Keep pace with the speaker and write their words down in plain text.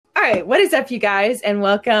right, what is up, you guys, and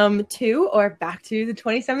welcome to or back to the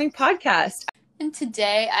 20-something podcast. And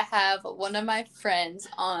today I have one of my friends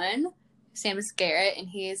on. His name is Garrett, and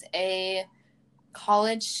he's a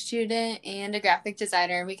college student and a graphic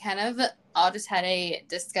designer. We kind of all just had a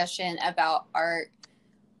discussion about art,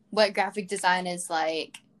 what graphic design is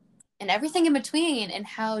like, and everything in between, and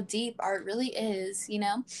how deep art really is, you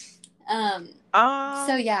know?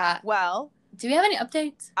 So yeah. Well, do we have any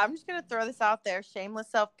updates? I'm just gonna throw this out there, shameless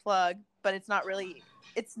self-plug, but it's not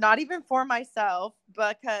even for myself,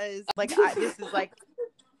 because this is like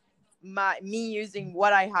me using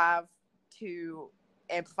what I have to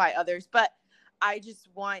amplify others. But I just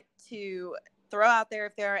want to throw out there,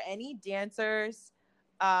 if there are any dancers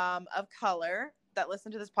of color that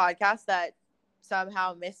listen to this podcast that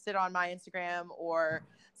somehow missed it on my Instagram or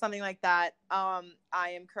something like that. I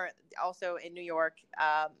am currently also in New York,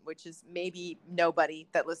 which is maybe nobody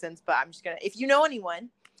that listens, but I'm just gonna, if you know anyone,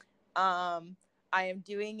 I am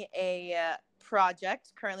doing a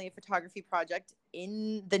project, currently a photography project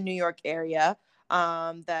in the New York area,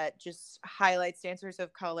 that just highlights dancers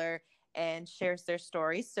of color and shares their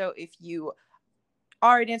stories. So if you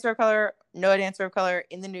are a dancer of color, know a dancer of color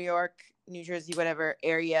in the New York, New Jersey, whatever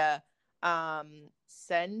area,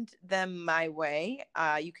 send them my way.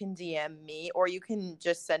 You can DM me, or you can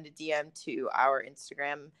just send a DM to our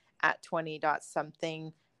Instagram at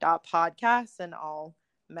 20.something.podcast, and I'll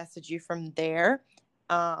message you from there.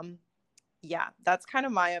 Yeah, that's kind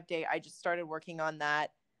of my update. I just started working on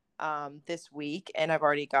that this week, and I've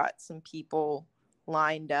already got some people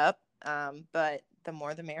lined up, but the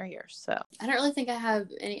more the merrier. So I don't really think I have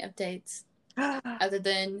any updates other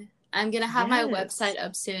than I'm going to have my website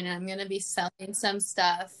up soon, and I'm going to be selling some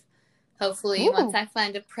stuff, hopefully. Ooh. Once I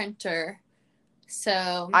find a printer.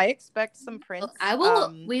 So I expect some prints.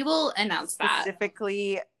 We will announce that.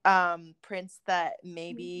 Specifically, prints that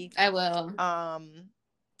maybe I will. I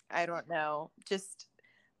don't know, just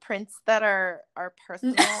prints that are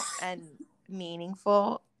personal and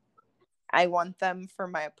meaningful. I want them for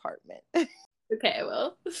my apartment. Okay, I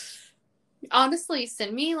will. Honestly,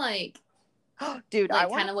 send me dude, I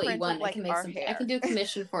want kind of what you want. Like, I can do a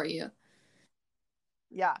commission for you.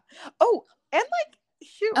 Yeah. Oh, and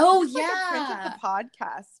shoot. Oh, just, yeah. a print of the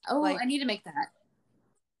podcast. Oh, I need to make that.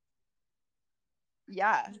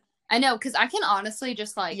 Yeah. I know, because I can honestly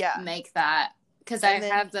just make that, because I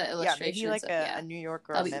have the illustrations. Yeah, maybe a New York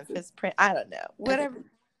or a Memphis print. I don't know. Whatever. Okay.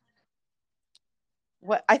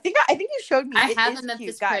 What I think you showed me. I have a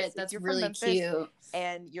Memphis print that's really cute,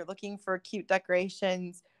 and you're looking for cute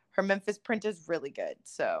decorations. Her Memphis print is really good.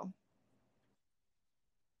 So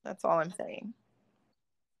that's all I'm saying.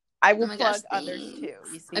 I will plug others too.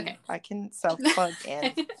 You see, okay. I can self-plug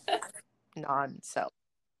and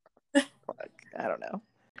non-self-plug. I don't know.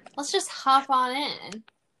 Let's just hop on in.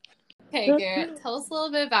 Okay, Garrett, tell us a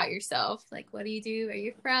little bit about yourself. What do you do? Where are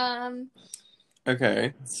you from?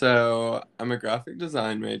 Okay, so I'm a graphic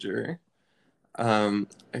design major. I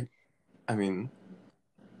mean,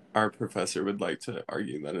 our professor would like to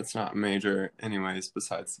argue that it's not a major. Anyways,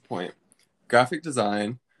 besides the point. Graphic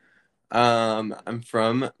design. I'm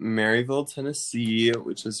from Maryville, Tennessee,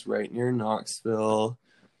 which is right near Knoxville.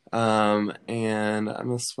 And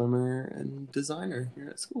I'm a swimmer and designer here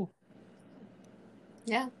at school.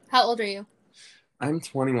 Yeah. How old are you? I'm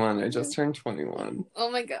 21. I just turned 21.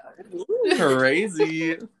 Oh my God.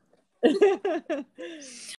 Crazy.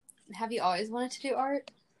 Have you always wanted to do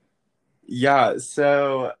art? Yeah,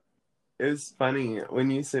 so it was funny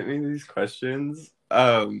when you sent me these questions.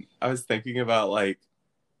 I was thinking about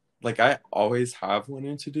I always have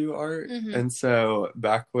wanted to do art. Mm-hmm. And so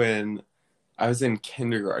back when I was in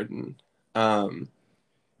kindergarten,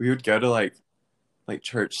 we would go to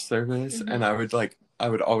church service, mm-hmm. and I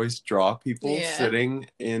would always draw people sitting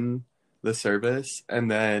in the service.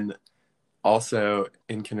 And then also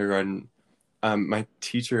in kindergarten, my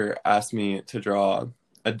teacher asked me to draw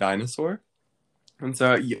a dinosaur. And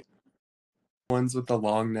so ones with the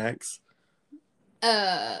long necks.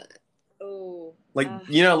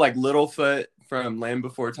 Littlefoot from Land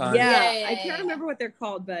Before Time. Yeah. I can't remember what they're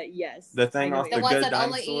called, but yes. The thing off the ones Good that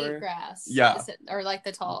Dinosaur. Only eat grass. Yeah. Or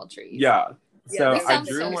the tall trees. Yeah. So I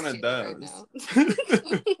drew one of those.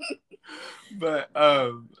 Right but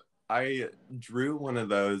I drew one of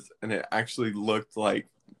those, and it actually looked like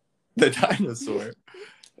the dinosaur.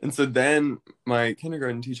 And so then my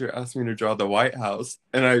kindergarten teacher asked me to draw the White House,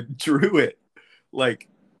 and I drew it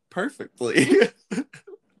perfectly.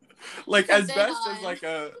 As best as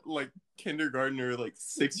a kindergartner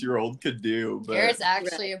 6-year-old could do. But Garrett's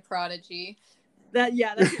actually a prodigy. That's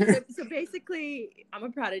so basically I'm a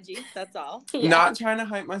prodigy. That's all. Yeah. Not trying to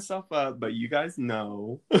hype myself up, but you guys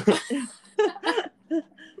know.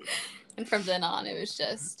 And from then on, it was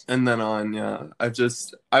just. And then on, yeah,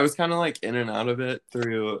 I was kind of like in and out of it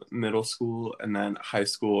through middle school, and then high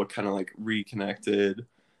school kind of like reconnected.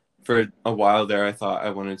 For a while there, I thought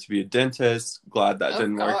I wanted to be a dentist. Glad that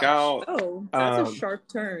didn't work out. Oh, that's a sharp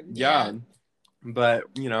turn. Yeah. But,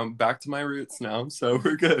 you know, back to my roots now, so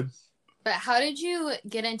we're good. But how did you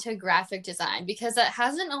get into graphic design? Because that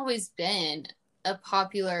hasn't always been a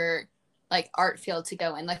popular like art field to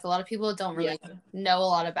go in. Like a lot of people don't really know a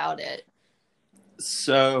lot about it.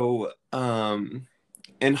 So,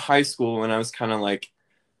 in high school, when I was kind of like,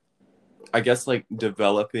 I guess like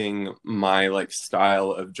developing my like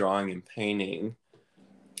style of drawing and painting,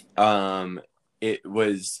 it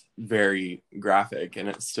was very graphic, and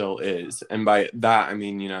it still is. And by that, I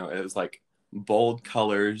mean, you know, it was like bold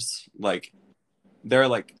colors, like there are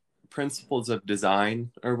like principles of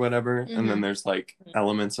design or whatever, and then there's like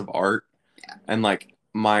elements of art. Yeah. And like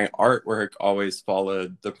my artwork always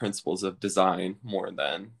followed the principles of design more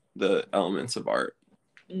than the elements of art.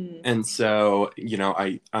 And so, you know,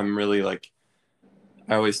 I'm really like,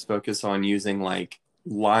 I always focus on using like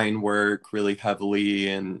line work really heavily,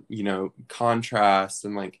 and, you know, contrast,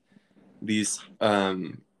 and like these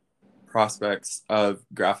prospects of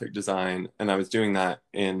graphic design. And I was doing that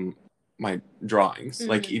in my drawings.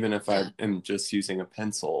 Like, even if I am just using a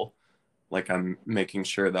pencil, like I'm making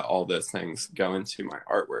sure that all those things go into my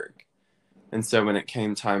artwork. And so when it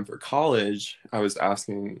came time for college, I was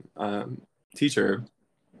asking teacher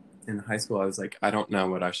in high school, I was like, I don't know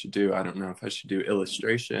what I should do. I don't know if I should do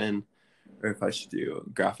illustration or if I should do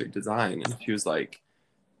graphic design. And she was like,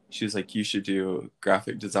 you should do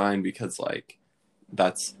graphic design, because like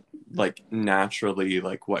that's like naturally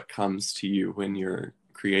like what comes to you when you're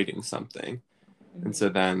creating something. And so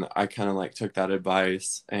then I kind of like took that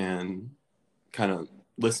advice and kind of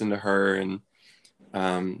listened to her, and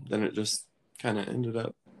then it just kind of ended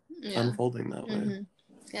up unfolding that way.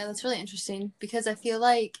 Yeah, that's really interesting, because I feel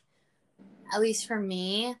like, at least for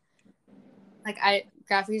me, like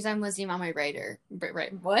graphic design wasn't even on my radar.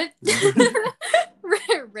 What?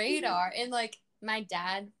 Radar. And like my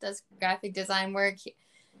dad does graphic design work,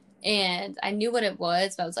 and I knew what it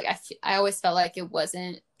was, but I was like, I always felt like it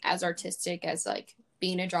wasn't as artistic as like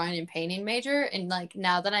being a drawing and painting major. And like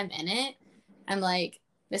now that I'm in it, I'm like,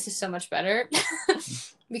 this is so much better.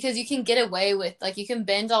 Because you can get away with, like, you can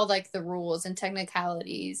bend all like the rules and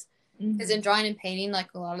technicalities. Because in drawing and painting, like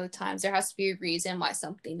a lot of the times there has to be a reason why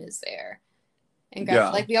something is there. And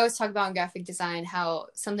like we always talk about in graphic design, how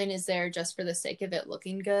something is there just for the sake of it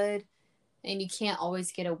looking good, and you can't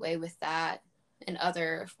always get away with that in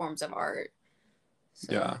other forms of art.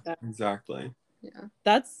 So, yeah, exactly. Yeah,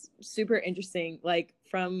 that's super interesting. Like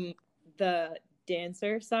from the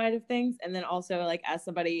dancer side of things, and then also like as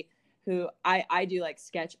somebody who I do like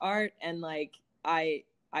sketch art, and like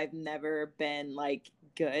I've never been like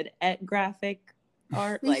good at graphic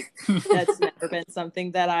art. Like that's never been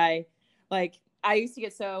something that I like. I used to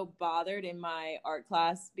get so bothered in my art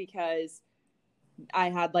class because I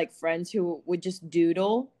had like friends who would just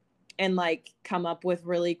doodle and like come up with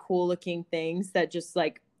really cool looking things that just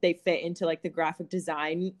like they fit into like the graphic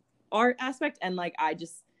design art aspect. And like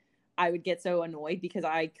I would get so annoyed because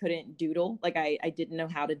I couldn't doodle. Like I didn't know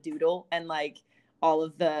how to doodle, and like all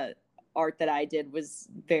of the art that I did was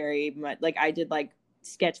very much like I did like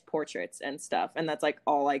sketch portraits and stuff, and that's like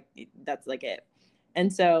all like that's like it.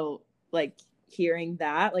 And so like hearing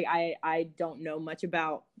that, like I don't know much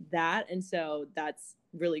about that, and so that's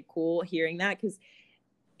really cool hearing that, because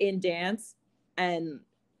in dance and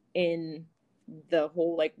in the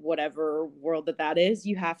whole like whatever world that is,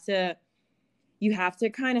 you have to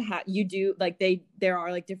kind of have, you do like there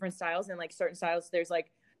are like different styles, and like certain styles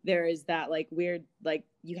there is that like weird, like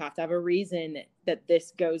you have to have a reason that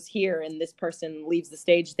this goes here and this person leaves the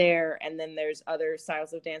stage there. And then there's other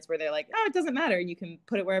styles of dance where they're like, oh, it doesn't matter, you can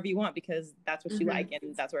put it wherever you want because that's what you like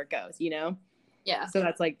and that's where it goes, you know? Yeah. So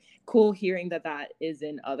that's like cool hearing that is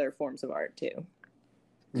in other forms of art too.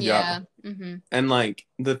 Yeah. And like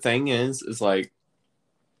the thing is like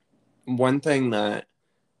one thing that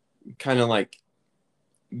kind of like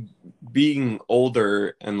being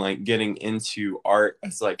older and like getting into art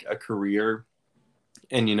as like a career,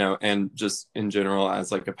 and you know, and just in general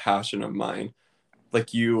as like a passion of mine, like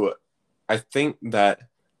I think that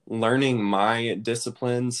learning my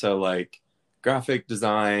discipline, so like graphic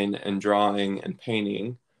design and drawing and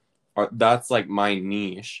painting, that's like my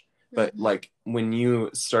niche. But like when you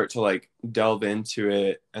start to like delve into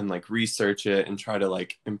it and like research it and try to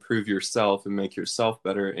like improve yourself and make yourself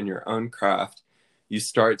better in your own craft, you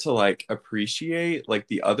start to like appreciate like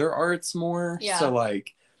the other arts more. Yeah. So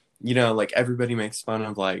like, you know, like everybody makes fun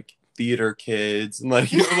of like theater kids and like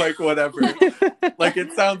like whatever. Like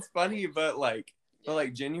it sounds funny, but like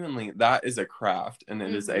genuinely that is a craft, and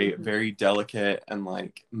it is a very delicate and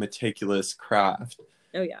like meticulous craft.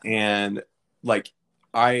 Oh yeah. And like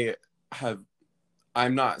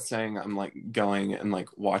I'm not saying I'm like going and like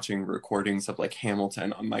watching recordings of like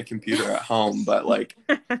Hamilton on my computer at home, but like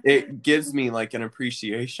it gives me like an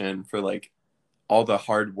appreciation for like all the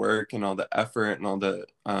hard work and all the effort and all the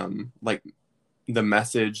like the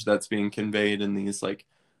message that's being conveyed in these like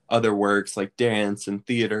other works like dance and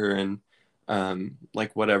theater and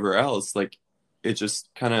like whatever else. Like it just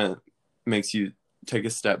kind of makes you take a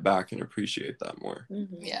step back and appreciate that more.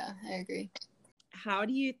 Yeah, I agree. How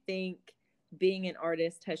do you think being an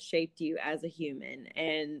artist has shaped you as a human?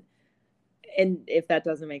 And if that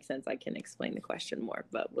doesn't make sense, I can explain the question more,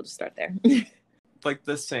 but we'll just start there. Like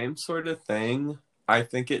the same sort of thing. I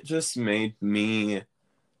think it just made me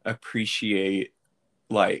appreciate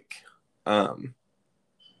like the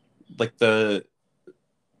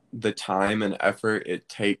time and effort it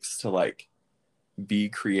takes to like be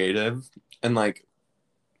creative. And like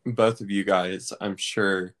both of you guys, I'm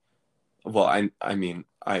sure, well, I mean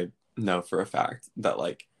I know for a fact that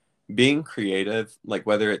like being creative, like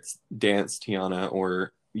whether it's dance, Tiana,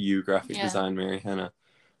 or you, graphic design, Mary Hannah,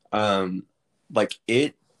 like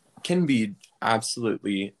it can be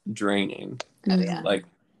absolutely draining. Oh yeah. Like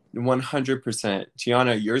 100%.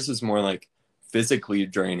 Tiana, yours is more like physically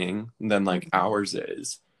draining than like ours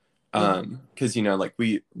is. Because you know, like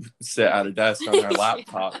we sit at a desk on our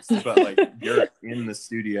laptops, but like you're in the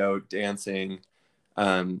studio dancing,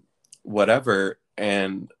 whatever,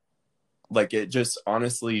 and like it just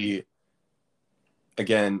honestly,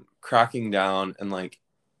 again, cracking down and like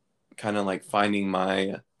kind of like finding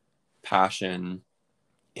my passion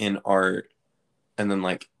in art, and then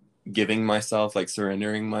like giving myself, like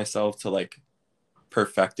surrendering myself to like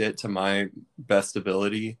perfect it to my best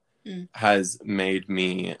ability has made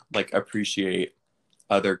me like appreciate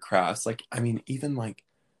other crafts. Like I mean, even like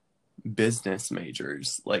business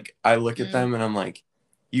majors, like I look at them and I'm like,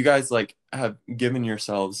 you guys like have given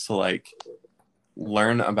yourselves to like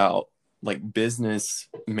learn about like business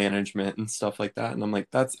management and stuff like that, and I'm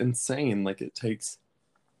like, that's insane. Like it takes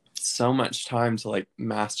so much time to like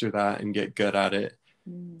master that and get good at it,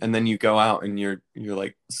 and then you go out and you're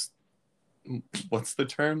like, what's the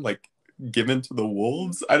term, like given to the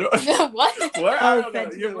wolves? I don't what I don't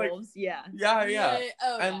know. You're like, wolves. Yeah.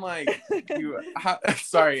 Oh, and like you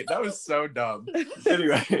sorry, that was so dumb.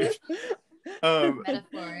 Anyway,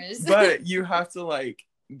 metaphors. But you have to like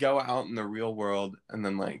go out in the real world and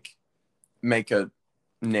then like make a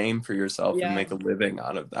name for yourself and make a living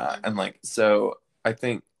out of that. And like, so I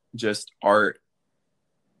think just art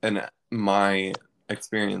and my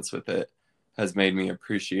experience with it has made me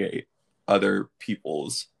appreciate other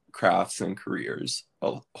people's crafts and careers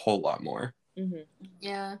a whole lot more.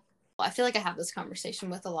 Yeah. Well, I feel like I have this conversation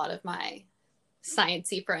with a lot of my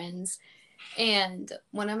sciencey friends, and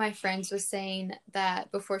one of my friends was saying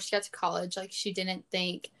that before she got to college, like she didn't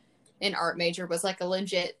think an art major was like a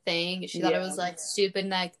legit thing. She thought it was like stupid and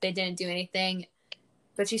like they didn't do anything.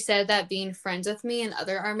 But she said that being friends with me and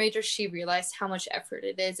other art majors, she realized how much effort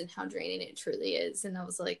it is and how draining it truly is. And I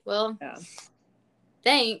was like, well,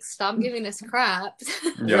 thanks. Stop giving us crap.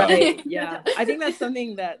 Right. Yeah. I think that's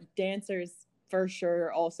something that dancers for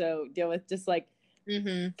sure also deal with, just like,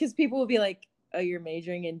 because people will be like, oh, you're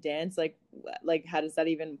majoring in dance, like how does that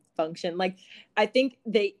even function? Like I think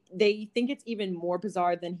they think it's even more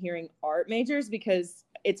bizarre than hearing art majors, because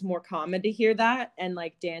it's more common to hear that, and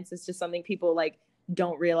like dance is just something people like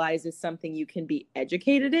don't realize is something you can be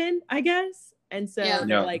educated in, I guess. And so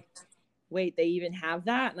they're like, wait, they even have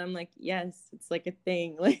that? And I'm like, yes, it's like a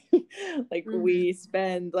thing. Like we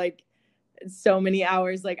spend like so many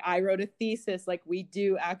hours. Like I wrote a thesis, like we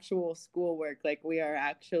do actual schoolwork, like we are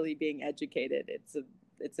actually being educated.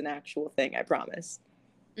 It's an actual thing, I promise.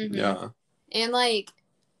 Yeah. And like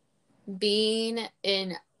being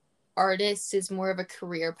an artist is more of a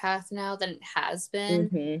career path now than it has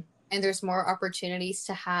been. And there's more opportunities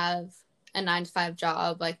to have a 9-to-5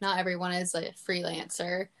 job. Like not everyone is a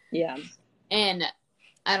freelancer. Yeah. And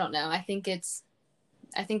I don't know. I think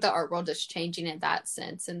the art world is changing in that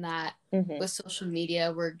sense, and that with social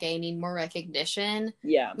media, we're gaining more recognition.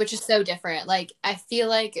 Yeah. Which is so different. Like, I feel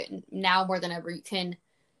like now more than ever, you can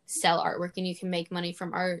sell artwork and you can make money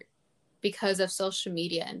from art because of social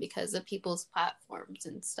media and because of people's platforms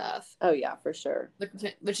and stuff. Oh, yeah, for sure.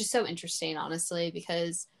 Which is so interesting, honestly,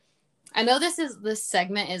 because I know this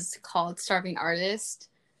segment is called Starving Artist,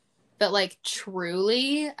 but like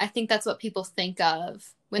truly, I think that's what people think of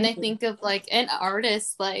when they think of like an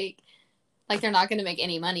artist, like they're not going to make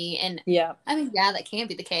any money. And yeah, I mean, yeah, that can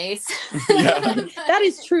be the case. Yeah. that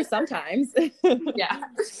is true sometimes. Yeah.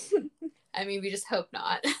 I mean, we just hope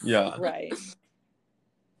not. Yeah. Right.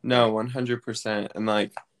 No, 100%. And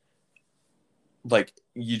like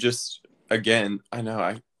you just, again, I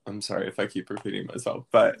know I'm sorry if I keep repeating myself,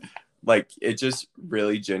 but like it just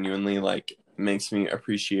really genuinely like makes me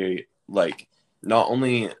appreciate like not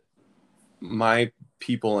only my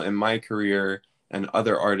people in my career and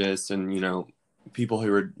other artists and, you know, people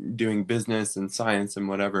who are doing business and science and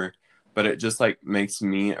whatever, but it just like makes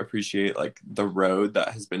me appreciate like the road that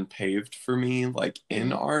has been paved for me like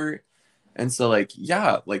in art. And so like,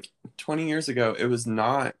 yeah, like 20 years ago, it was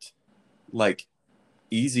not like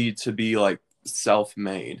easy to be like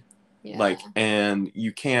self-made. Yeah. Like, and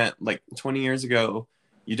you can't, like 20 years ago,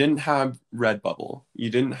 you didn't have Redbubble,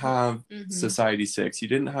 you didn't have Society6, you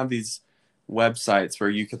didn't have these websites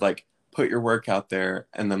where you could like put your work out there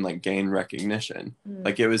and then like gain recognition.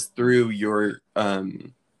 Like it was through your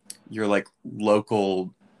like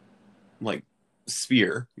local like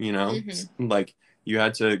sphere, you know. Like you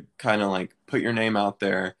had to kind of like put your name out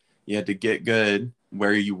there, you had to get good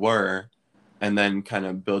where you were, and then kind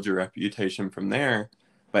of build your reputation from there.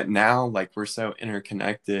 But now like we're so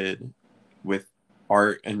interconnected with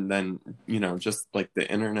art and then, you know, just like the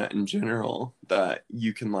internet in general, that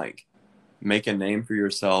you can like make a name for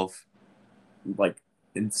yourself like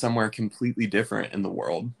in somewhere completely different in the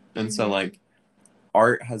world. And so like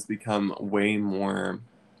art has become way more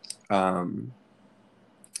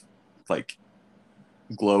like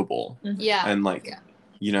global. Yeah. And like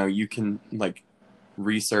you know, you can like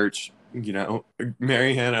research, you know,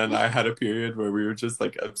 Mary Hannah and I had a period where we were just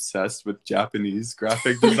like obsessed with Japanese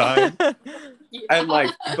graphic design. And like,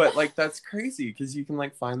 but like that's crazy because you can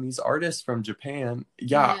like find these artists from Japan.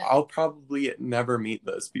 Yeah, I'll probably never meet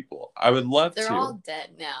those people. I would love to. They're all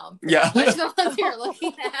dead now. Yeah. Much the ones you're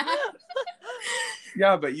looking at.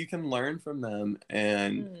 Yeah, but you can learn from them,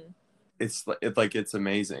 and it's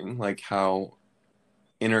amazing like how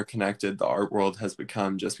interconnected the art world has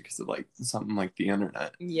become just because of like something like the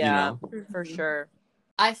internet. Yeah, you know? for sure.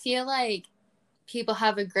 I feel like people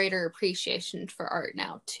have a greater appreciation for art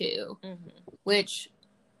now too, which,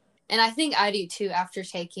 and I think I do too after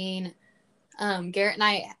taking Garrett and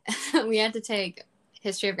I we had to take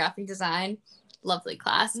history of graphic design, lovely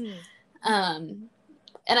class. And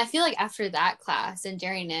I feel like after that class and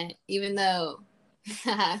during it, even though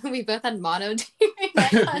we both had mono during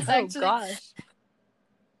that class, actually. Oh gosh.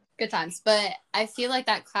 Good times. But I feel like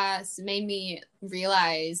that class made me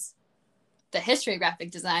realize the history of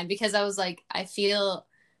graphic design, because I was like, I feel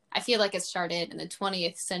like it started in the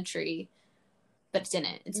 20th century, but it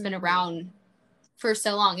didn't. It's been around for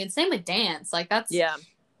so long. And same with dance. Like that's,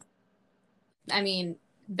 I mean,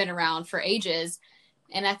 been around for ages.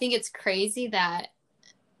 And I think it's crazy that,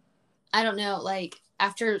 I don't know, like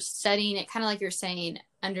after studying it, kind of like you're saying,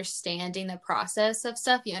 understanding the process of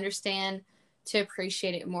stuff, you understand to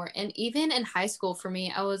appreciate it more. And even in high school for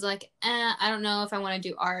me, I was like, I don't know if I want to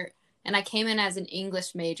do art. And I came in as an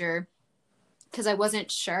English major because I wasn't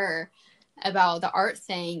sure about the art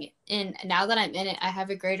thing. And now that I'm in it, I have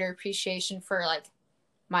a greater appreciation for like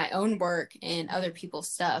my own work and other people's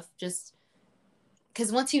stuff. Just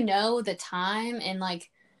because once you know the time and like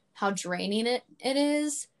how draining it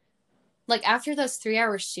is, like after those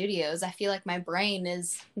 3-hour studios, I feel like my brain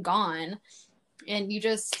is gone. And you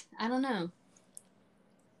just, I don't know.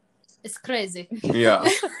 It's crazy. Yeah,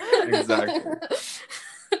 exactly.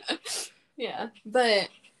 Yeah. But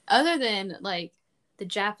other than like the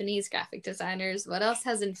Japanese graphic designers, what else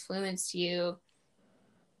has influenced you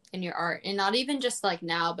in your art? And not even just like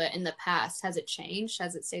now, but in the past. Has it changed?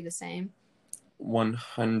 Has it stayed the same?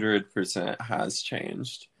 100% has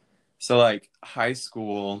changed. So like high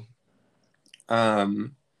school, there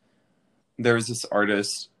was this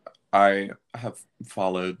artist I have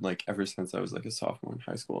followed like ever since I was like a sophomore in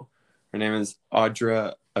high school. Her name is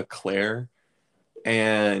Audra Eclair,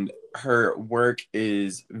 and her work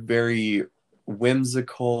is very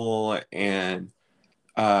whimsical and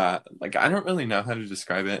like I don't really know how to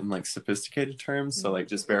describe it in like sophisticated terms, so like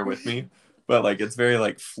just bear with me. But like it's very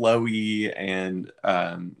like flowy and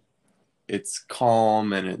it's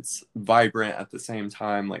calm and it's vibrant at the same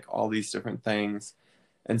time, like all these different things.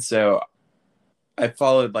 And so I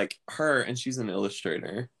followed like her, and she's an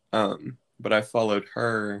illustrator, but I followed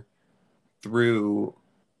her through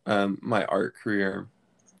my art career,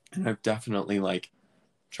 and I've definitely like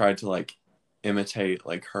tried to like imitate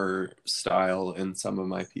like her style in some of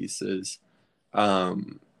my pieces.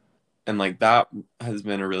 And like that has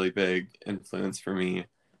been a really big influence for me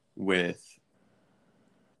with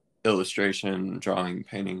illustration, drawing,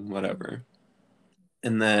 painting, whatever.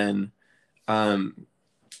 And then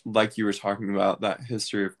like you were talking about, that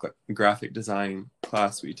history of graphic design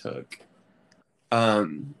class we took,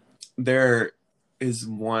 there was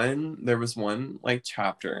one like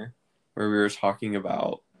chapter where we were talking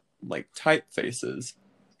about like typefaces.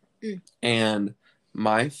 And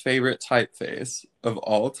my favorite typeface of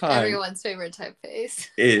all time, everyone's favorite typeface,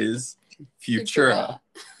 is Futura.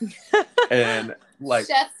 And like,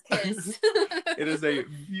 chef's kiss. it is a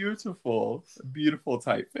beautiful, beautiful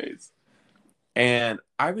typeface. And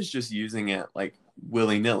I was just using it like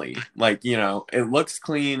willy-nilly. Like, you know, it looks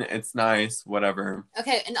clean, it's nice, whatever.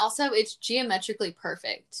 Okay, and also it's geometrically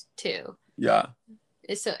perfect too. Yeah.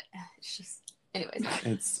 It's just,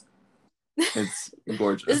 anyways. It's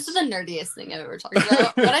gorgeous. This is the nerdiest thing I've ever talked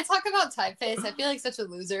about. When I talk about typeface, I feel like such a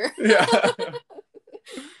loser. Yeah.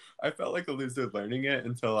 I felt like a loser learning it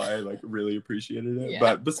until I like really appreciated it. Yeah.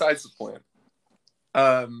 But besides the point.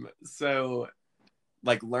 So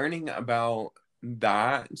like learning about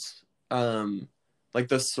that, like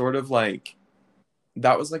the sort of like,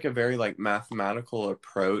 that was like a very like mathematical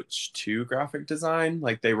approach to graphic design.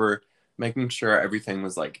 Like they were making sure everything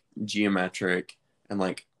was like geometric and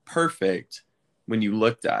like perfect when you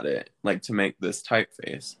looked at it, like to make this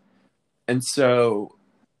typeface. And so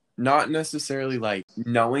not necessarily like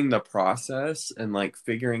knowing the process and like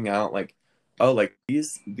figuring out like, oh, like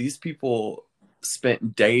these people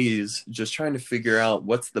spent days just trying to figure out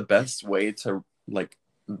what's the best way to like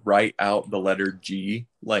write out the letter G,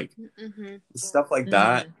 like stuff like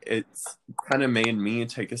that. It's kind of made me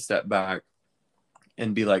take a step back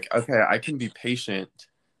and be like, okay, I can be patient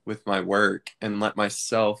with my work and let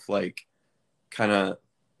myself like kind of,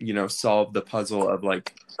 you know, solve the puzzle of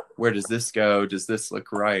like, where does this go? Does this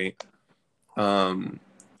look right? And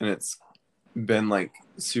it's been like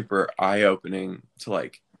super eye-opening to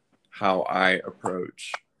like how I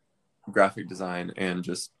approach graphic design and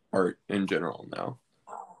just art in general now.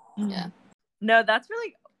 Yeah. No, that's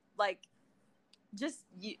really like just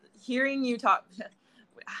hearing you talk.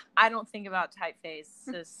 I don't think about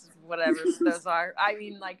typefaces, whatever those are. I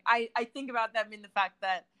mean, like I think about them in the fact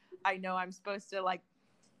that I know I'm supposed to like,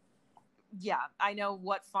 yeah, I know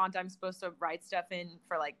what font I'm supposed to write stuff in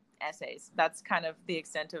for like essays. That's kind of the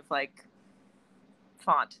extent of like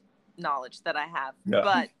font knowledge that I have. Yeah.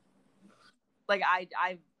 But like I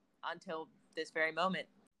until this very moment,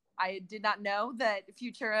 I did not know that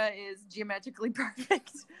Futura is geometrically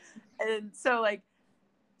perfect. And so like,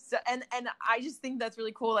 and I just think that's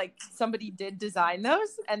really cool. Like somebody did design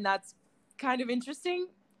those, and that's kind of interesting.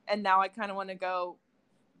 And now I kind of want to go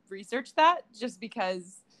research that just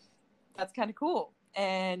because that's kind of cool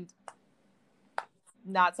and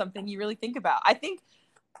not something you really think about. I think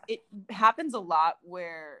it happens a lot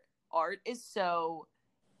where art is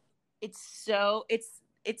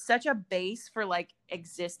it's such a base for like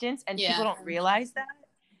existence, and people don't realize that.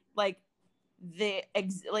 Like the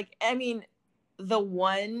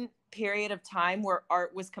one period of time where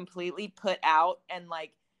art was completely put out and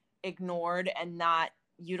like ignored and not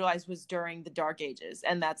utilized was during the Dark Ages.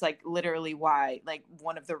 And that's like literally why, like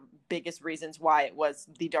one of the biggest reasons why it was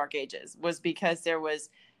the Dark Ages was because there was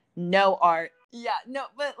no art. Yeah, no,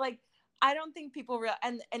 but like I don't think people real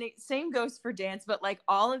and it same goes for dance, but like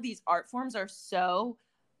all of these art forms are so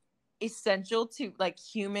essential to like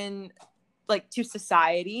human, like to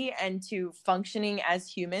society and to functioning as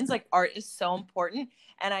humans. Like art is so important,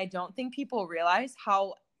 and I don't think people realize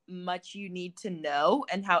how much you need to know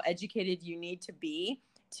and how educated you need to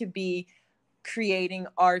be creating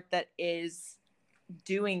art that is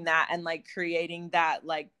doing that and like creating that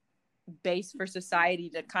like base for society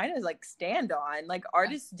to kind of like stand on. Like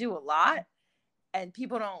artists do a lot, and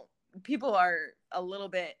people are a little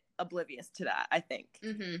bit oblivious to that, I think.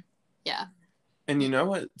 Yeah. And you know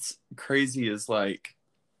what's crazy is like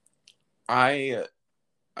I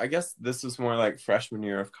guess this was more like freshman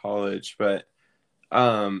year of college, but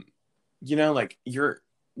you know, like you're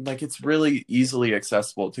like it's really easily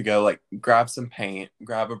accessible to go like grab some paint,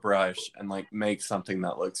 grab a brush, and like make something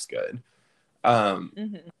that looks good.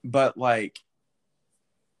 But like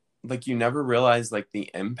you never realize like the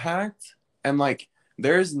impact, and like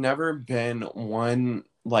there's never been one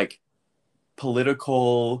like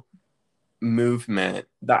political movement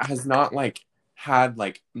that has not like had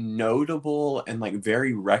like notable and like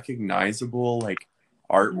very recognizable like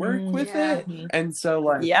artwork with it. And so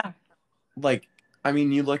like like I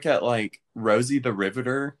mean, you look at like Rosie the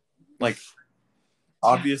Riveter, like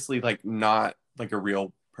obviously like not like a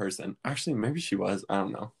real person. Actually, maybe she was. I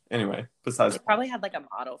don't know. Anyway, besides, They probably had like a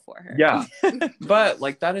model for her. yeah, but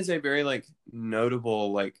like that is a very like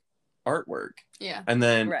notable like artwork. Yeah. And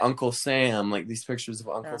then Right. Uncle Sam, like these pictures of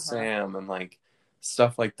Uncle Sam and like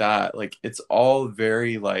stuff like that. Like it's all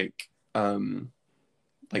very like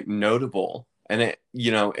notable, and it,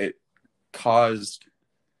 you know, it caused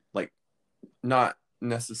like not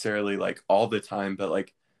necessarily like all the time, but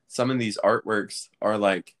like some of these artworks are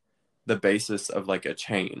like the basis of like a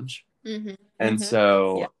change. Mm-hmm. And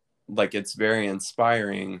so like it's very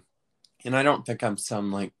inspiring. And I don't think I'm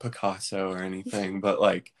some like Picasso or anything, but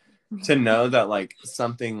like to know that like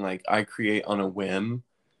something like I create on a whim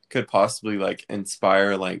could possibly like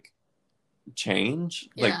inspire like change.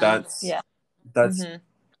 Like that's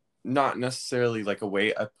not necessarily like a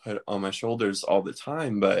weight I put on my shoulders all the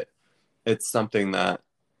time, but it's something that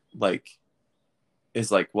like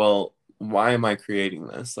is like, well, why am I creating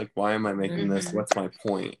this? Like, why am I making this? What's my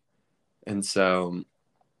point? And so,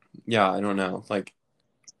 yeah, I don't know. Like,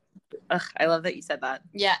 I love that you said that.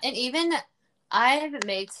 Yeah, and even I've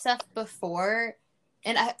made stuff before,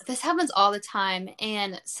 and this happens all the time,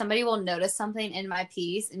 and somebody will notice something in my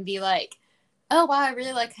piece and be like, oh, wow, I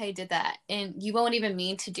really like how you did that. And you won't even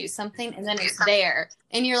mean to do something, and then it's there.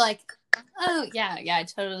 And you're like, oh, yeah, I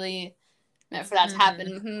totally meant for that to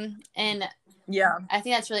happen. And yeah, I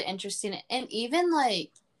think that's really interesting. And even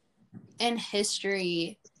like in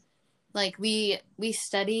history, like we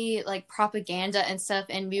study like propaganda and stuff,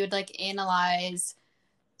 and we would like analyze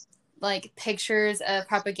like pictures of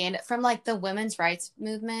propaganda from like the women's rights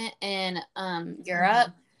movement in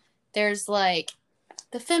Europe. There's like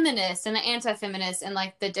the feminists and the anti-feminists and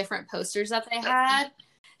like the different posters that they had.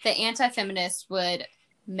 The anti-feminists would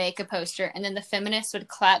make a poster, and then the feminists would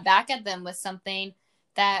clap back at them with something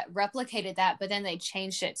that replicated that, but then they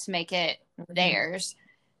changed it to make it theirs.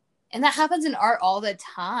 And that happens in art all the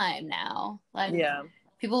time now. Like,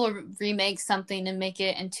 people will remake something and make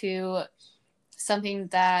it into something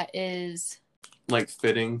that is like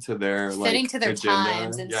fitting to their agenda.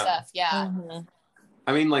 times and stuff. Yeah.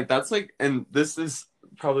 I mean, like that's like, and this is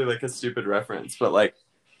probably like a stupid reference, but like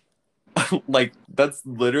like that's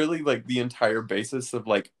literally like the entire basis of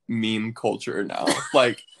like meme culture now.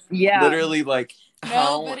 Like literally like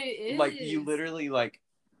how but it is. like you literally like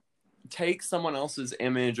take someone else's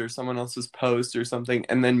image or someone else's post or something,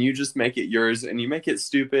 and then you just make it yours, and you make it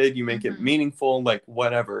stupid, you make it meaningful, like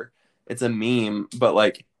whatever. It's a meme, but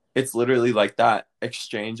like it's literally like that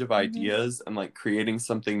exchange of ideas and like creating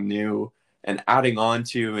something new and adding on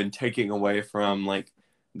to and taking away from like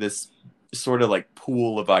this sort of like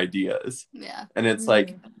pool of ideas. Yeah. And it's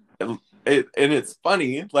like it and it's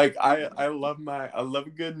funny. Like I love a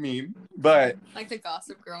good meme, but like the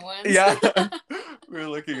Gossip Girl ones. Yeah. We were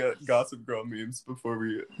looking at Gossip Girl memes before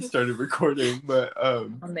we started recording, but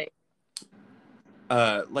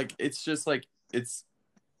like it's just like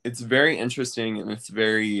it's very interesting, and it's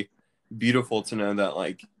very beautiful to know that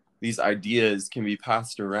like these ideas can be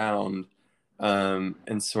passed around,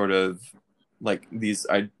 and sort of like these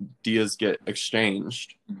ideas get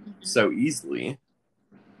exchanged so easily.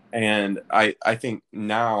 And I think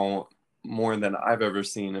now more than I've ever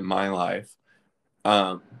seen in my life,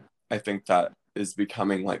 I think that is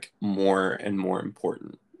becoming like more and more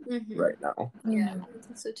important right now. Yeah, I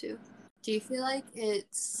think so too. Do you feel like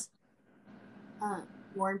it's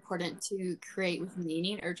more important to create with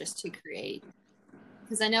meaning or just to create?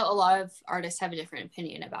 Because I know a lot of artists have a different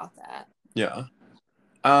opinion about that. Yeah.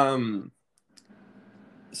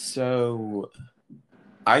 So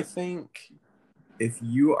I think if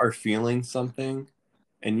you are feeling something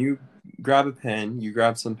and you grab a pen, you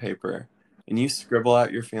grab some paper, and you scribble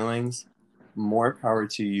out your feelings, more power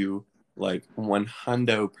to you, like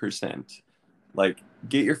 100%. Like,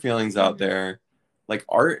 get your feelings out there. Like,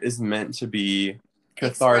 art is meant to be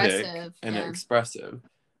cathartic and expressive.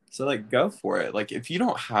 So, like, go for it. Like, if you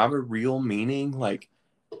don't have a real meaning, like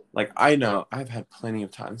I know I've had plenty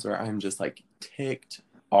of times where I'm just, like, ticked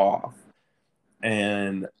off.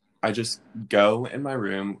 And I just go in my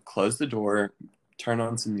room, close the door, turn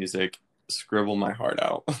on some music, scribble my heart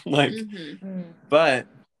out. Like, but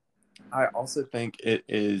I also think it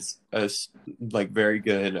is a like very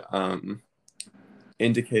good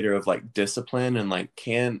indicator of like discipline and like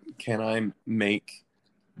can I make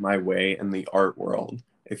my way in the art world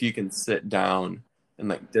if you can sit down and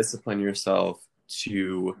like discipline yourself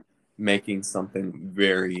to making something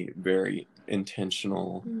very, very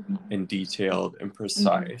intentional and detailed and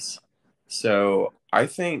precise. So I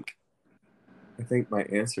think my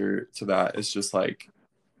answer to that is just like,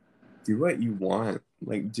 do what you want.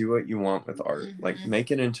 like do what you want with art. Like make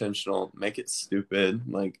it intentional, make it stupid,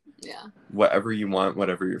 like whatever you want,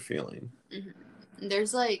 whatever you're feeling.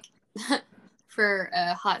 There's like for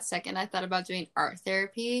a hot second I thought about doing art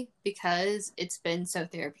therapy because it's been so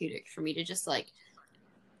therapeutic for me to just like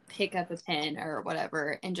pick up a pen or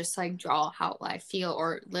whatever and just like draw how I feel,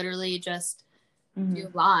 or literally just do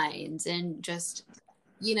lines and just,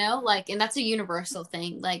 you know, like, and that's a universal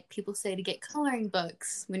thing. Like people say to get coloring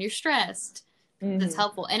books when you're stressed. That's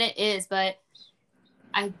helpful, and it is, but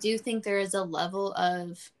I do think there is a level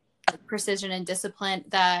of precision and discipline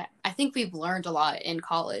that I think we've learned a lot in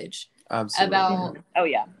college. Absolutely. About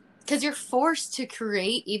yeah, because you're forced to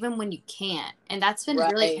create even when you can't, and that's been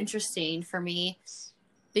really interesting for me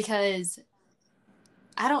because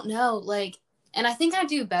I don't know, like, and I think I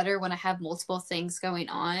do better when I have multiple things going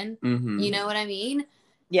on. You know what I mean?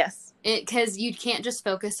 Yes. Because you can't just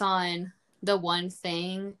focus on the one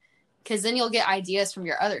thing, because then you'll get ideas from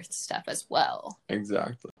your other stuff as well.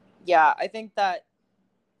 Exactly. Yeah, I think that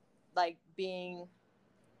like being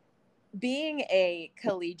a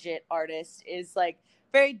collegiate artist is like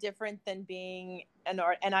very different than being an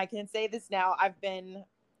art. And I can say this now, I've been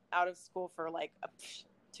out of school for like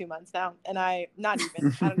 2 months now, and I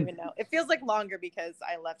don't even know. It feels like longer because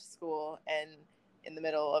I left school and in the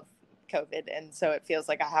middle of COVID, and so it feels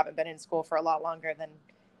like I haven't been in school for a lot longer than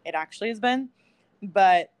it actually has been.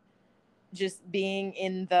 But just being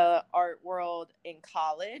in the art world in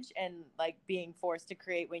college and like being forced to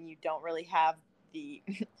create when you don't really have the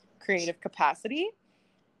creative capacity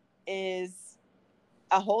is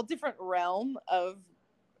a whole different realm of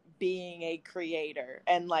being a creator,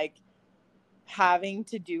 and like having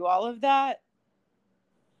to do all of that.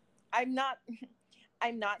 I'm not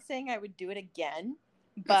saying I would do it again,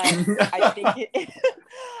 but I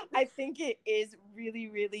think it is really,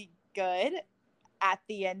 really good at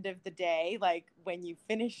the end of the day. Like when you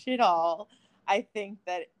finish it all, I think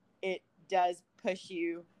that it does push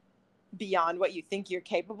you beyond what you think you're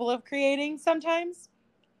capable of creating sometimes.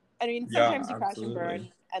 I mean, sometimes you crash and burn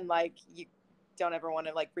and like you don't ever want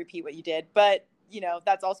to like repeat what you did, but you know,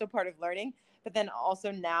 that's also part of learning. But then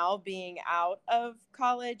also now being out of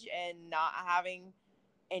college and not having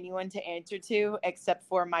anyone to answer to except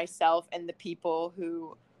for myself and the people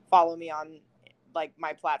who follow me on like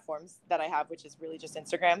my platforms that I have, which is really just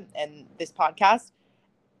Instagram and this podcast,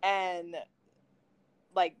 and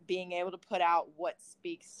like being able to put out what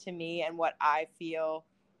speaks to me and what I feel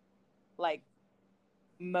like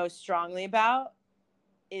most strongly about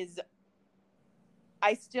is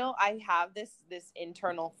I have this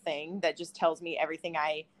internal thing that just tells me everything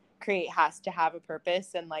I create has to have a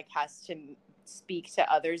purpose and like has to speak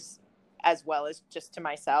to others as well as just to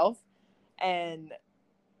myself. And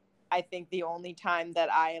I think the only time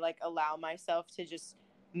that I like allow myself to just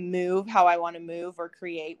move how I want to move or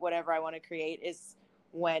create whatever I want to create is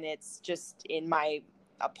when it's just in my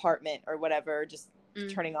apartment or whatever, just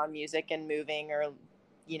turning on music and moving, or,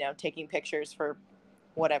 you know, taking pictures for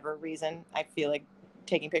whatever reason I feel like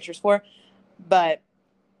taking pictures for. But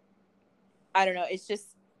I don't know, it's just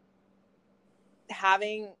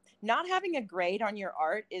not having a grade on your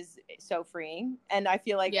art is so freeing, and I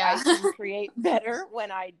feel like I can create better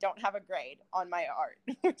when I don't have a grade on my art,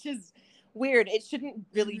 which is weird. It shouldn't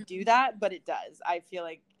really do that, but it does. I feel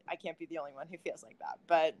like I can't be the only one who feels like that,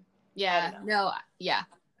 but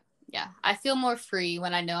I feel more free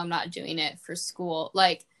when I know I'm not doing it for school.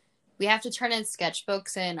 Like we have to turn in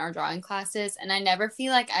sketchbooks in our drawing classes, and I never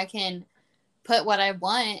feel like I can put what I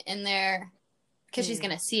want in there because she's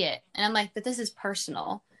gonna see it, and I'm like, but this is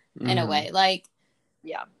personal in a way, like,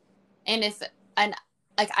 and if and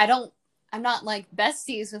like I'm not like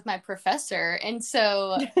besties with my professor, and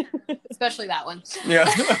so especially that one, and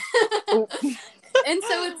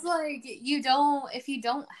so it's like if you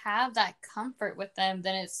don't have that comfort with them,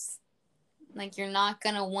 then it's like you're not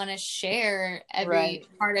gonna want to share every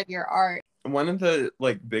part of your art. One of the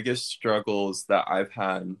like biggest struggles that I've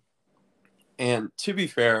had, and to be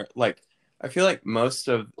fair, like I feel like most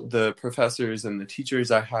of the professors and the teachers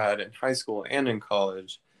I had in high school and in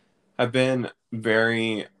college have been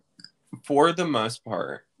very, for the most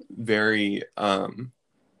part, very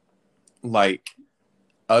like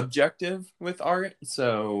objective with art.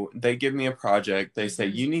 So they give me a project, they say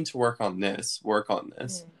you need to work on this.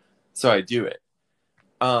 So I do it.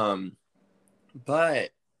 But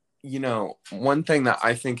you know, one thing that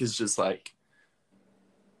I think is just like,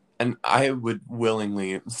 and I would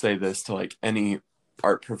willingly say this to like any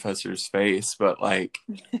art professor's face, but like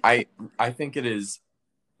I think it is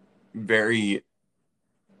very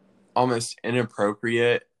almost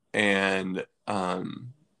inappropriate and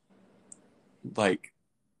like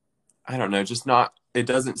I don't know, just not it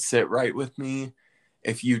doesn't sit right with me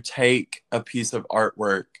if you take a piece of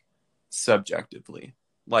artwork subjectively.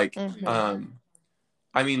 Like,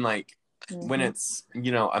 I mean, like, when it's,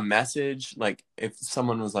 you know, a message, like if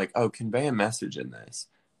someone was like, oh, convey a message in this,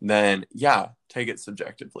 then yeah, take it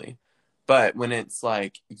subjectively. But when it's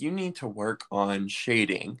like, you need to work on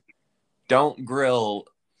shading, don't grill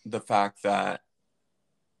the fact that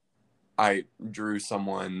I drew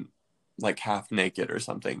someone like half naked or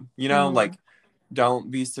something, you know, like,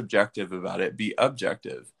 don't be subjective about it, be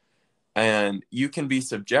objective. And you can be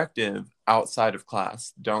subjective outside of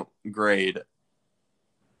class. Don't grade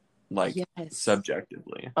like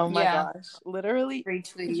subjectively. Oh my gosh. Literally.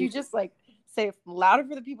 Retweet. Could you just like say it louder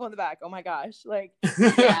for the people in the back? Oh my gosh. Like,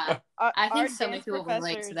 yeah. I think so many people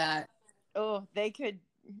relate to that. Oh, they could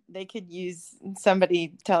use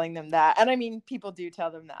somebody telling them that. And I mean, people do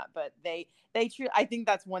tell them that, but they I think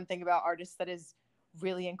that's one thing about artists that is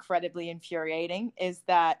really incredibly infuriating, is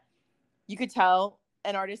that you could tell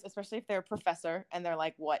an artist, especially if they're a professor and they're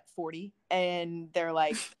like, what, 40, and they're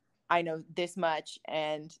like, I know this much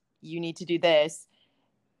and you need to do this,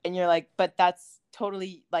 and you're like, but that's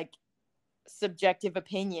totally like subjective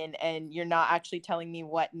opinion, and you're not actually telling me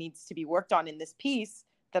what needs to be worked on in this piece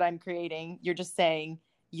that I'm creating. You're just saying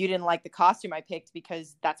you didn't like the costume I picked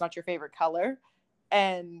because that's not your favorite color.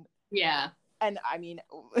 And I mean,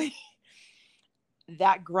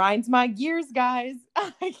 that grinds my gears, guys.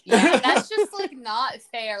 Yeah, that's just like not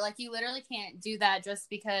fair. Like, you literally can't do that just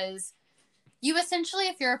because you essentially,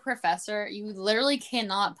 if you're a professor, you literally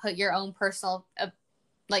cannot put your own personal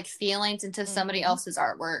like feelings into somebody else's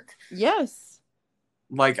artwork. Yes.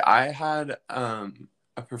 Like, I had a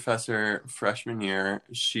professor freshman year,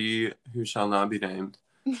 who shall not be named.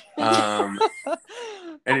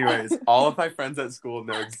 Anyways, all of my friends at school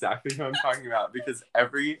know exactly who I'm talking about, because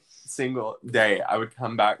every single day I would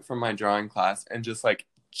come back from my drawing class and just like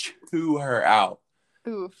chew her out.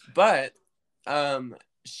 Oof. But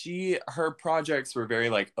her projects were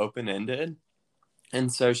very like open-ended,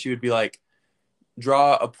 and so she would be like,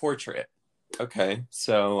 draw a portrait. Okay,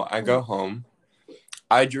 so I go home,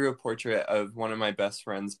 I drew a portrait of one of my best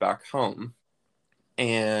friends back home,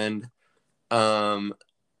 and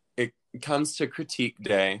it comes to critique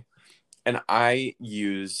day, and I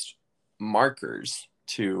used markers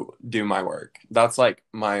to do my work. That's like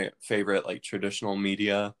my favorite like traditional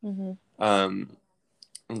media.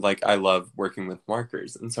 Like, I love working with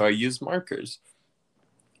markers, and so I use markers,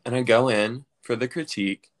 and I go in for the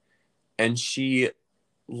critique, and she,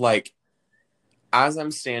 like, as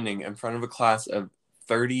I'm standing in front of a class of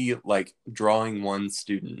 30 like drawing one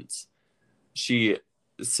students, she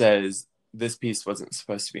says, this piece wasn't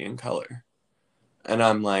supposed to be in color. And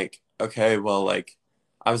I'm like, okay, well, like,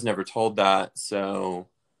 I was never told that, so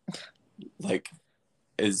like,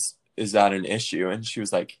 is that an issue? And she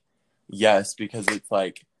was like, yes, because it's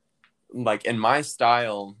like in my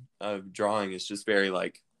style of drawing is just very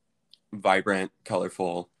like vibrant,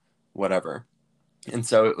 colorful, whatever. And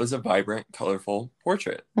so it was a vibrant, colorful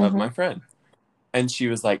portrait of my friend. And she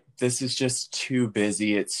was like, this is just too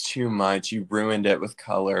busy. It's too much. You ruined it with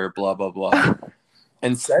color, blah, blah, blah.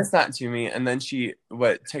 And says that to me. And then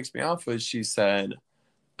what takes me off was she said,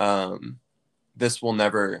 this will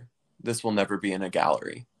never be in a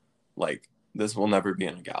gallery. Like, this will never be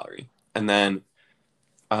in a gallery. And then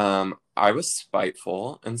I was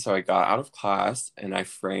spiteful, and so I got out of class and I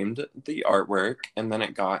framed the artwork, and then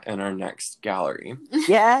it got in our next gallery.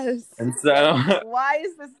 Yes. And so why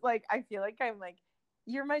is this like, I feel like I'm like,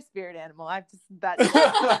 you're my spirit animal. I've just that.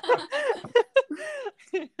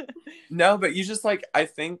 No, but you just like, I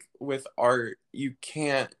think with art you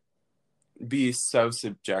can't be so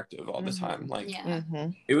subjective all the time. Like,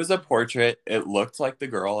 it was a portrait, it looked like the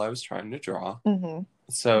girl I was trying to draw.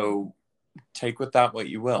 So take with that what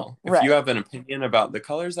you will. If you have an opinion about the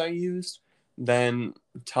colors I used, then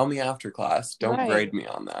tell me after class. Don't grade me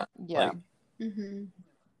on that. Like,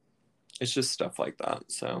 it's just stuff like that.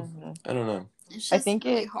 So I don't know. It's just, I think,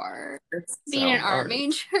 really hard being an art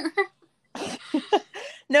major.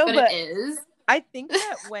 No, but it is. I think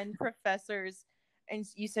that when professors, and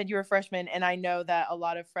you said you were a freshman, and I know that a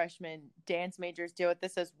lot of freshman dance majors deal with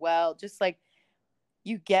this as well. Just like,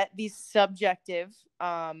 you get these subjective,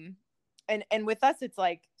 and with us, it's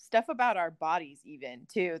like stuff about our bodies even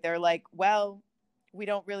too. They're like, well, we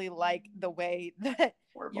don't really like the way that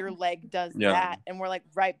your leg does that. And we're like,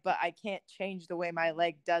 right, but I can't change the way my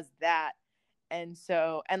leg does that. And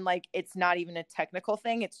so, and like, it's not even a technical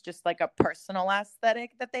thing. It's just like a personal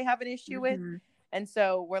aesthetic that they have an issue with. And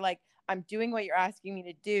so we're like, I'm doing what you're asking me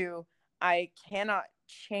to do. I cannot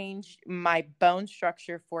change my bone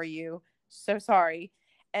structure for you. So sorry.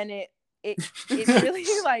 And it really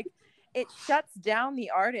like it shuts down the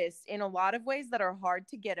artist in a lot of ways that are hard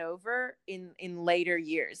to get over in later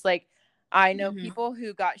years. Like I know people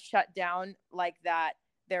who got shut down like that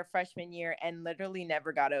their freshman year and literally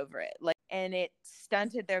never got over it. Like, and it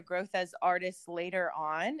stunted their growth as artists later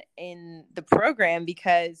on in the program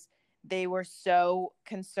because they were so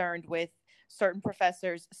concerned with certain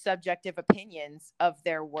professors' subjective opinions of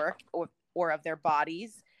their work or of their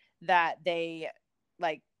bodies that they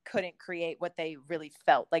like couldn't create what they really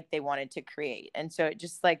felt like they wanted to create. And so it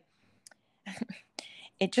just like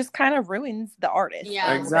it just kind of ruins the artist.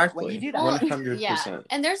 Yeah, exactly. When you do that. 100%. Yeah.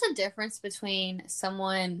 And there's a difference between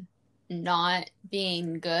someone not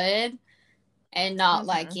being good and not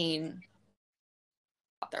liking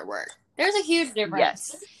their work. There's a huge difference.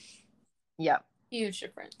 Yes. Yeah. Huge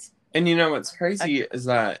difference. And you know what's crazy is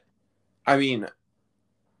that, I mean,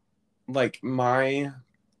 like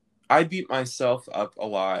I beat myself up a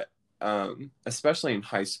lot, especially in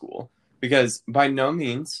high school, because by no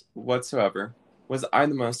means whatsoever was I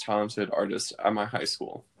the most talented artist at my high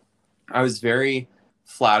school. I was very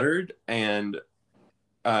flattered and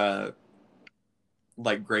like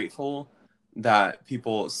grateful that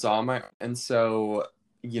people saw my, and so,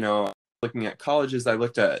 you know, looking at colleges, I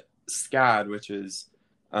looked at SCAD, which is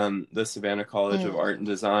the Savannah College of Art and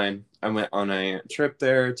Design. I went on a trip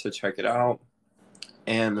there to check it out.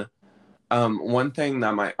 And one thing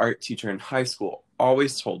that my art teacher in high school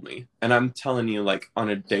always told me, and I'm telling you, like on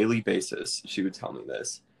a daily basis, she would tell me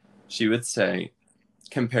this. She would say,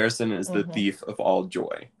 comparison is the thief of all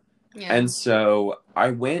joy. Yeah. And so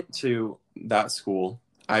I went to that school.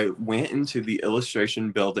 I went into the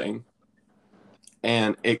illustration building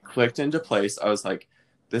and it clicked into place. I was like,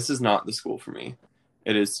 this is not the school for me.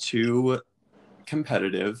 It is too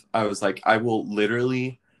competitive. I was like, I will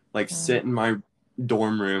literally like sit in my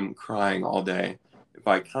dorm room crying all day if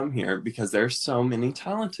I come here because there's so many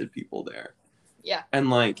talented people there. Yeah. And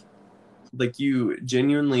like you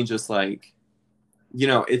genuinely just like, you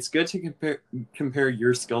know, it's good to compare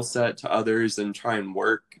your skill set to others and try and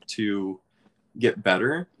work to get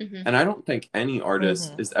better. And I don't think any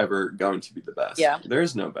artist is ever going to be the best. Yeah.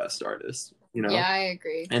 There's no best artist, you know? Yeah, I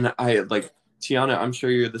agree. And I like, Tiana, I'm sure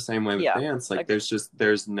you're the same way with dance. Like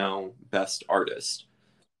there's no best artist.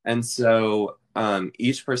 And so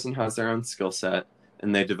each person has their own skill set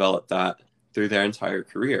and they develop that through their entire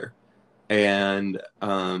career. And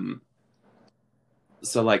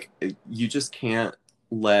so like you just can't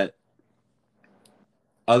let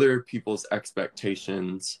other people's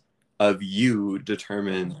expectations of you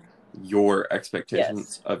determine your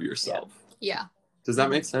expectations of yourself. Yeah. Does that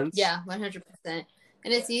make sense? Yeah, 100%. And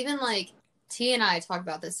it's even like T and I talk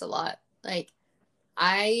about this a lot. Like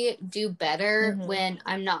I do better when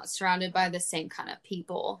I'm not surrounded by the same kind of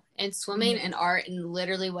people. And swimming and art and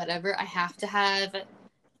literally whatever, I have to have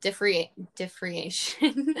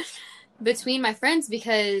differentiation between my friends,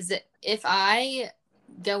 because if I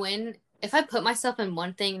put myself in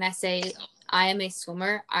one thing and I say I am a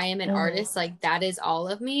swimmer, I am an artist, like that is all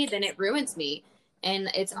of me, then it ruins me.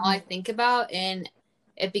 And it's all I think about and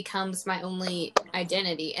it becomes my only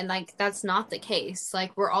identity. And like, that's not the case.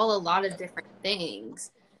 Like we're all a lot of different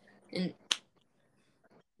things. And,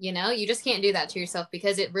 you know, you just can't do that to yourself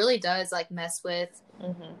because it really does like mess with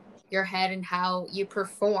your head and how you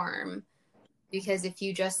perform. Because if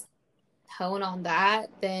you just hone on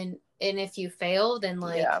that, then, and if you fail, then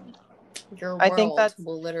like your world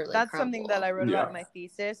will literally that's crumble. something that I wrote about in my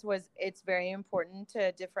thesis was it's very important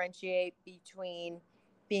to differentiate between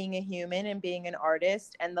being a human and being an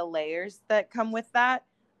artist and the layers that come with that.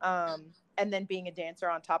 And then being a dancer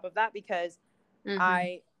on top of that, because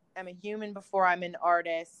I am a human before I'm an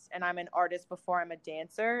artist and I'm an artist before I'm a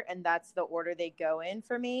dancer. And that's the order they go in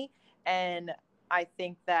for me. And I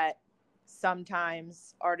think that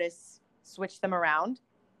sometimes artists switch them around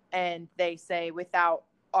and they say, without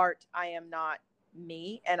art, I am not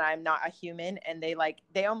me and I'm not a human. And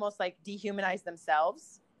they almost like dehumanize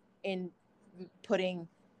themselves in putting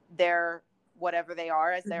their whatever they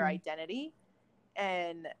are as their identity.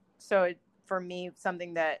 And so for me,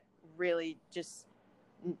 something that really just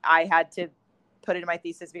I had to put it in my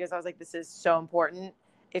thesis because I was like, this is so important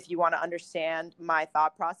if you want to understand my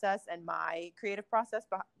thought process and my creative process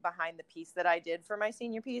behind the piece that I did for my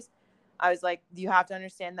senior piece. I was like, you have to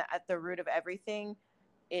understand that at the root of everything,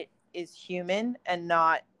 it is human and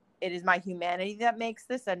not, it is my humanity that makes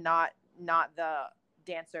this and not the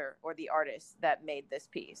dancer or the artist that made this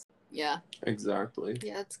piece. Yeah. Exactly.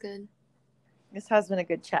 Yeah, that's good. This has been a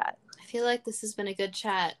good chat. I feel like this has been a good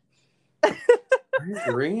chat. I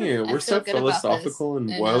agree. We're so philosophical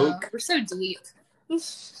and woke. We're so deep.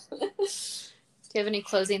 Do you have any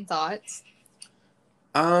closing thoughts?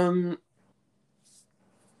 I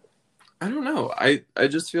don't know. I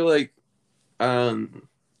just feel like I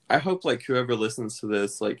hope like whoever listens to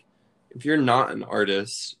this, like if you're not an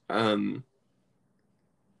artist, I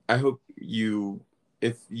hope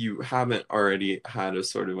if you haven't already had a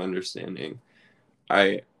sort of understanding,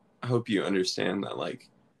 I hope you understand that like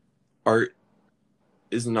art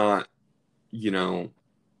is not, the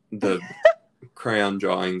crayon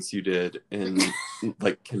drawings you did in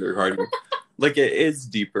like kindergarten. Like it is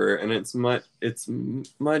deeper, and it's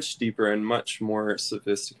much deeper and much more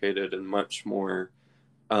sophisticated and much more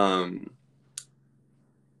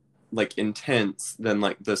like intense than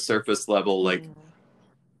like the surface level like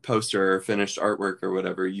poster or finished artwork or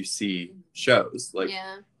whatever you see shows. Like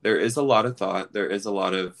there is a lot of thought, there is a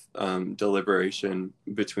lot of deliberation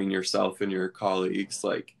between yourself and your colleagues,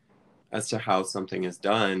 like as to how something is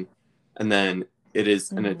done, and then it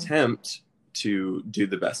is an attempt to do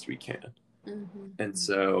the best we can. And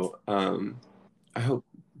so I hope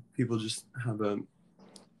people just have a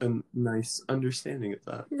nice understanding of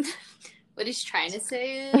that. What he's trying to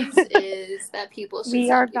say is that people should we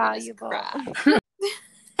are valuable.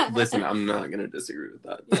 Listen, I'm not going to disagree with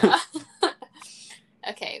that. Yeah.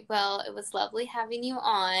 Okay, well, it was lovely having you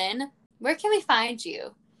on. Where can we find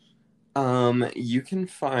you? You can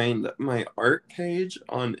find my art page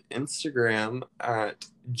on Instagram at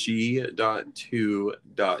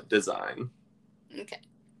g.2.design. Okay.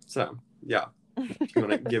 So, yeah. If you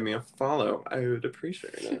want to give me a follow, I would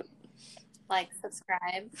appreciate it. Like,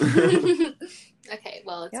 subscribe. Okay,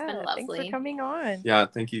 well, it's been lovely. Thanks for coming on. Yeah,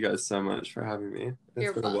 thank you guys so much for having me.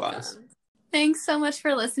 You're welcome. Thanks so much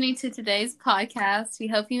for listening to today's podcast. We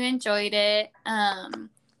hope you enjoyed it.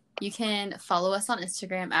 You can follow us on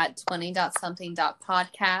Instagram at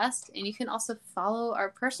 20.something.podcast. And you can also follow our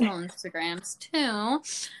personal Instagrams too.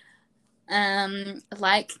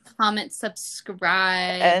 Like, comment,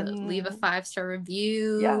 subscribe, and leave a 5-star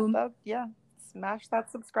review. Yeah. Smash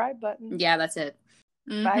that subscribe button. Yeah, that's it.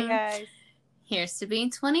 Bye, guys. Here's to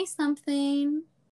being 20-something.